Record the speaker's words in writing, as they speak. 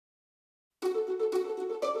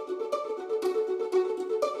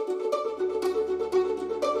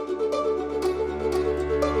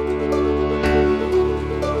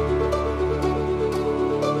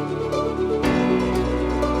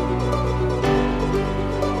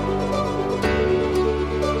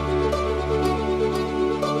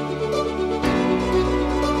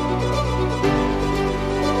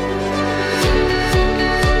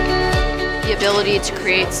ability to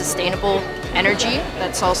create sustainable energy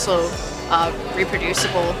that's also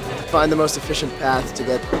reproducible. Find the most efficient path to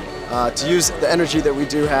get to use the energy that we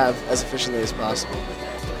do have as efficiently as possible.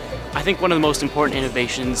 I think one of the most important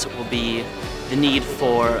innovations will be the need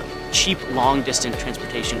for cheap, long-distance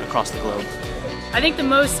transportation across the globe. I think the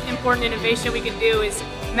most important innovation we can do is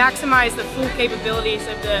maximize the full capabilities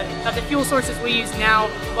of the fuel sources we use now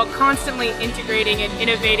while constantly integrating and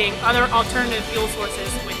innovating other alternative fuel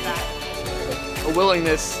sources with that. A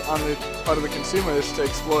willingness on the part of the consumers to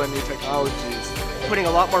explore new technologies. Putting a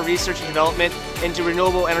lot more research and development into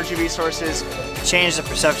renewable energy resources. Change the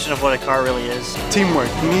perception of what a car really is. Teamwork.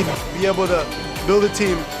 You need to be able to build a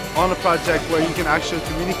team on a project where you can actually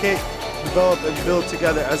communicate, develop, and build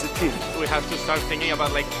together as a team. We have to start thinking about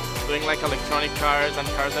doing electronic cars and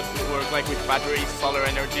cars that work with battery, solar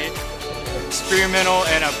energy. Experimental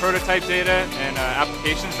and prototype data and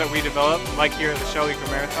applications that we develop, like here at the Shell Eco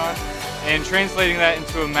Marathon, and translating that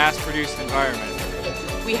into a mass-produced environment.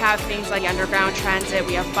 We have things like underground transit,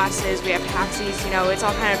 we have buses, we have taxis, you know, it's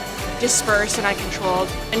all kind of dispersed and uncontrolled.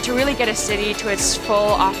 And to really get a city to its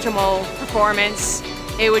full optimal performance,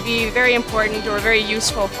 it would be very important or very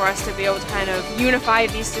useful for us to be able to kind of unify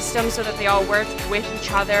these systems so that they all work with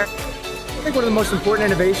each other. I think one of the most important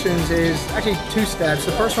innovations is actually two steps.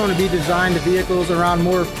 The first one would be design the vehicles around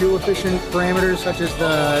more fuel-efficient parameters such as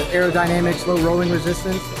the aerodynamics, low rolling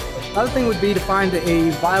resistance. Another thing would be to find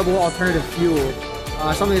a viable alternative fuel,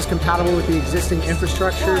 something that's compatible with the existing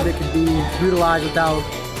infrastructure that could be utilized without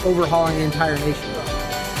overhauling the entire nation.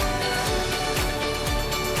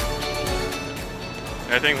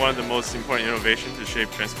 I think one of the most important innovations to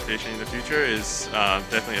shape transportation in the future is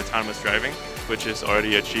definitely autonomous driving, which is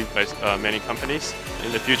already achieved by many companies.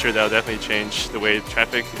 In the future, that will definitely change the way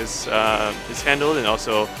traffic is handled, and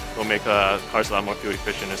also will make cars a lot more fuel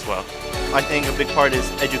efficient as well. I think a big part is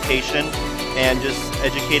education and just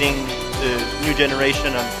educating the new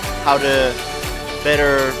generation on how to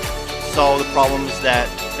better solve the problems that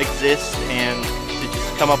exist and to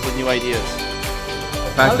just come up with new ideas.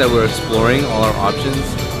 The fact that we're exploring all our options,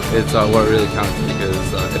 it's what really counts,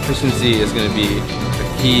 because efficiency is going to be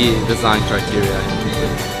a key design criteria.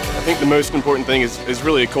 I think the most important thing is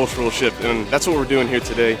really a cultural shift, and that's what we're doing here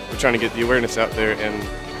today. We're trying to get the awareness out there and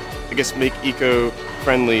I guess make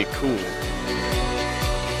eco-friendly cool.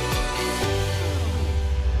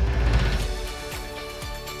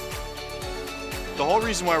 The whole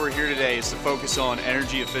reason why we're here today is to focus on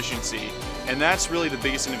energy efficiency, and that's really the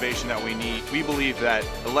biggest innovation that we need. We believe that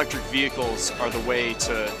electric vehicles are the way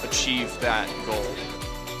to achieve that goal.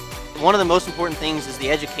 One of the most important things is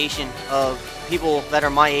the education of people that are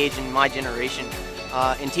my age and my generation,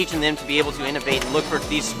 and teaching them to be able to innovate and look for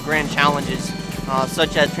these grand challenges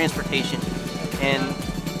such as transportation. And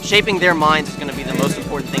shaping their minds is going to be the most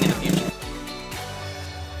important thing in the future.